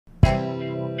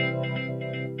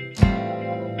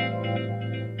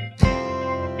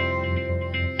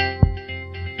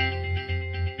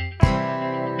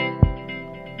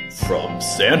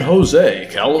San Jose,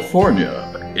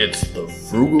 California, it's the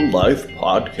Frugal Life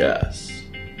Podcast.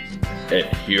 And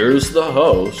here's the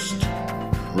host,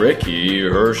 Ricky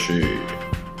Hershey.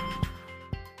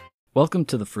 Welcome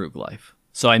to the Frugal Life.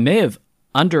 So I may have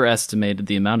underestimated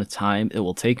the amount of time it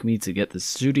will take me to get the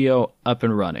studio up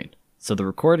and running. So the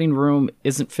recording room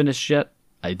isn't finished yet.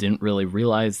 I didn't really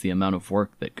realize the amount of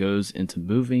work that goes into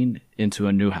moving into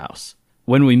a new house.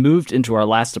 When we moved into our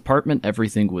last apartment,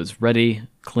 everything was ready,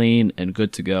 clean, and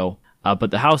good to go.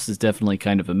 But the house is definitely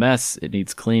kind of a mess. It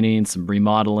needs cleaning, some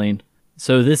remodeling.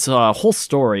 So this whole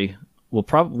story will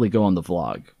probably go on the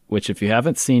vlog, which if you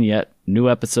haven't seen yet, new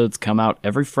episodes come out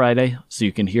every Friday, so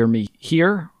you can hear me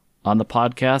here on the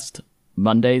podcast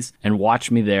Mondays and watch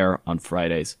me there on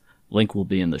Fridays. Link will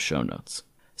be in the show notes.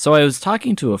 So I was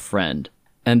talking to a friend,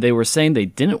 and they were saying they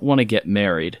didn't want to get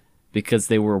married because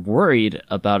they were worried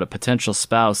about a potential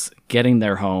spouse getting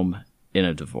their home in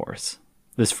a divorce.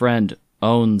 This friend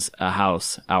owns a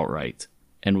house outright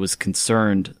and was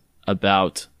concerned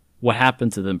about what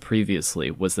happened to them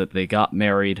previously was that they got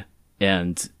married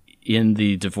and in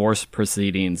the divorce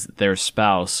proceedings, their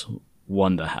spouse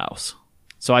won the house.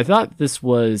 So I thought this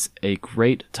was a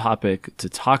great topic to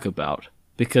talk about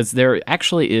because there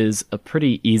actually is a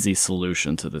pretty easy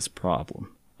solution to this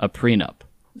problem, a prenup.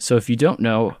 So if you don't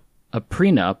know, a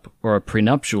prenup, or a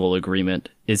prenuptial agreement,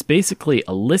 is basically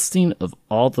a listing of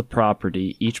all the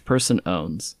property each person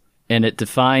owns, and it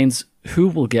defines who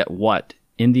will get what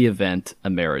in the event a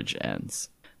marriage ends.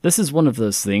 This is one of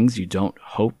those things you don't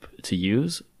hope to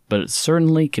use, but it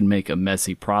certainly can make a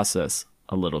messy process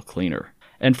a little cleaner.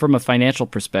 And from a financial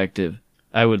perspective,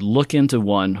 I would look into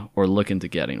one or look into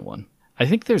getting one. I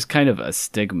think there's kind of a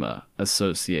stigma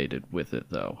associated with it,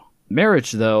 though.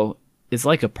 Marriage, though, is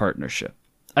like a partnership.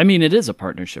 I mean, it is a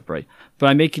partnership, right? But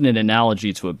I'm making an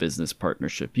analogy to a business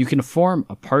partnership. You can form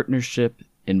a partnership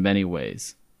in many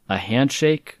ways. A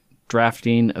handshake,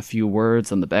 drafting a few words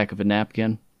on the back of a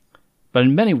napkin. But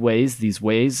in many ways, these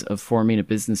ways of forming a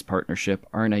business partnership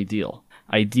aren't ideal.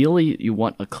 Ideally, you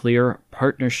want a clear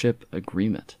partnership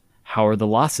agreement. How are the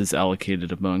losses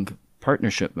allocated among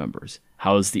partnership members?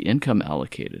 How is the income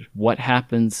allocated? What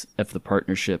happens if the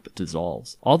partnership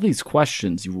dissolves? All these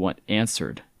questions you want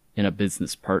answered in a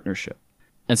business partnership.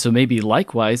 And so maybe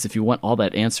likewise, if you want all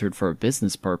that answered for a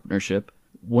business partnership,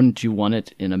 wouldn't you want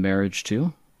it in a marriage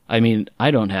too? I mean,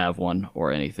 I don't have one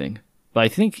or anything, but I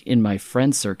think in my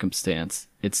friend's circumstance,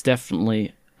 it's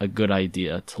definitely a good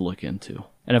idea to look into.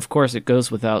 And of course, it goes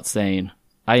without saying,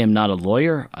 I am not a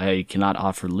lawyer. I cannot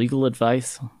offer legal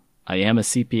advice. I am a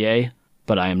CPA,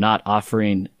 but I am not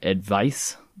offering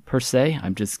advice per se.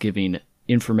 I'm just giving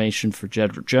information for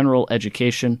general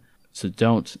education. So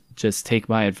don't just take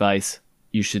my advice.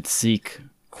 You should seek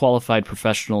qualified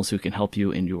professionals who can help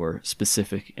you in your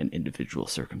specific and individual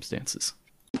circumstances.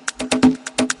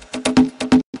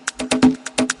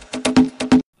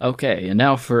 Okay, and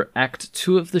now for Act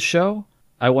 2 of the show,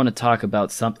 I want to talk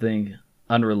about something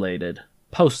unrelated,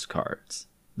 postcards.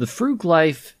 The Frug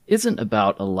Life isn't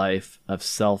about a life of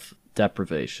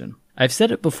self-deprivation. I've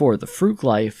said it before, the Frug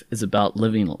Life is about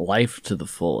living life to the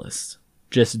fullest.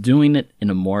 Just doing it in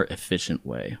a more efficient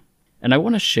way. And I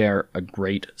want to share a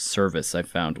great service I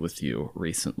found with you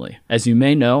recently. As you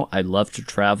may know, I love to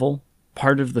travel.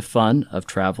 Part of the fun of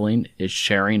traveling is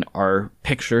sharing our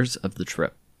pictures of the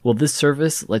trip. Well, this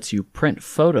service lets you print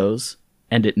photos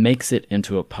and it makes it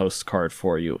into a postcard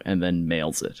for you and then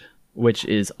mails it, which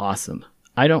is awesome.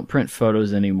 I don't print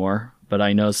photos anymore, but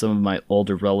I know some of my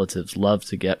older relatives love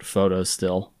to get photos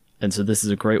still. And so this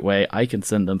is a great way I can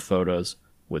send them photos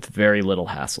with very little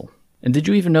hassle. And did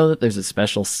you even know that there's a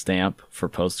special stamp for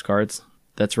postcards?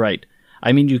 That's right.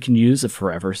 I mean, you can use a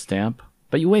forever stamp,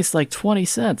 but you waste like 20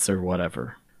 cents or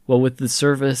whatever. Well, with this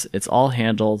service, it's all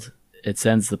handled. It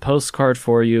sends the postcard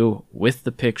for you with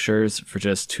the pictures for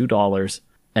just $2.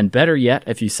 And better yet,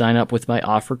 if you sign up with my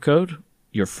offer code,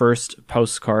 your first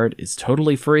postcard is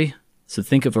totally free. So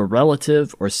think of a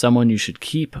relative or someone you should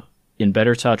keep in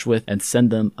better touch with and send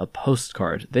them a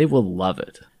postcard. They will love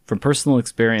it. From personal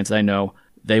experience, I know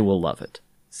they will love it.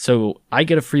 So I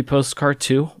get a free postcard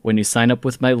too when you sign up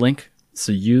with my link.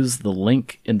 So use the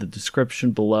link in the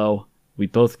description below. We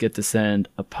both get to send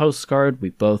a postcard. We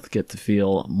both get to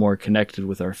feel more connected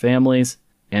with our families,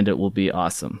 and it will be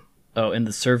awesome. Oh, and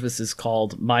the service is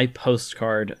called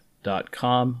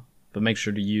mypostcard.com, but make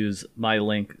sure to use my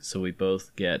link so we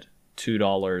both get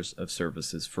 $2 of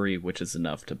services free, which is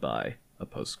enough to buy a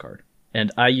postcard.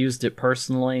 And I used it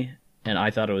personally, and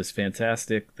I thought it was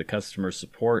fantastic. The customer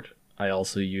support I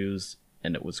also used,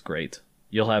 and it was great.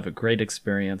 You'll have a great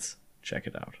experience. Check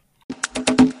it out.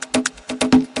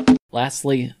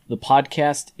 Lastly, the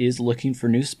podcast is looking for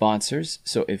new sponsors,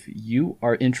 so if you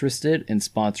are interested in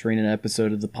sponsoring an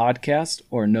episode of the podcast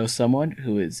or know someone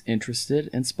who is interested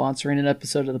in sponsoring an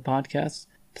episode of the podcast,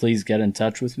 please get in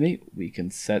touch with me. We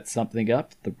can set something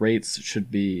up. The rates should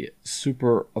be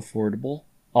super affordable.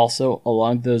 Also,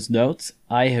 along those notes,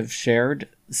 I have shared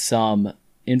some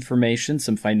information,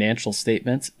 some financial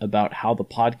statements about how the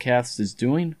podcast is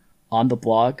doing on the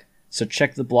blog. So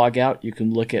check the blog out. You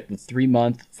can look at the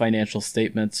 3-month financial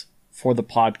statements for the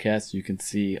podcast. You can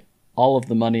see all of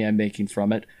the money I'm making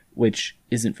from it, which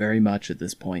isn't very much at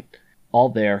this point. All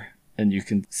there, and you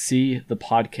can see the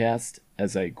podcast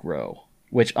as I grow,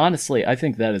 which honestly, I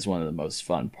think that is one of the most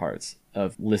fun parts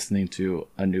of listening to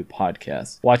a new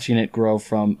podcast, watching it grow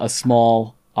from a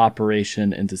small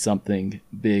operation into something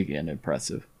big and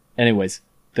impressive. Anyways,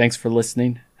 thanks for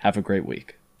listening. Have a great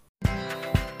week.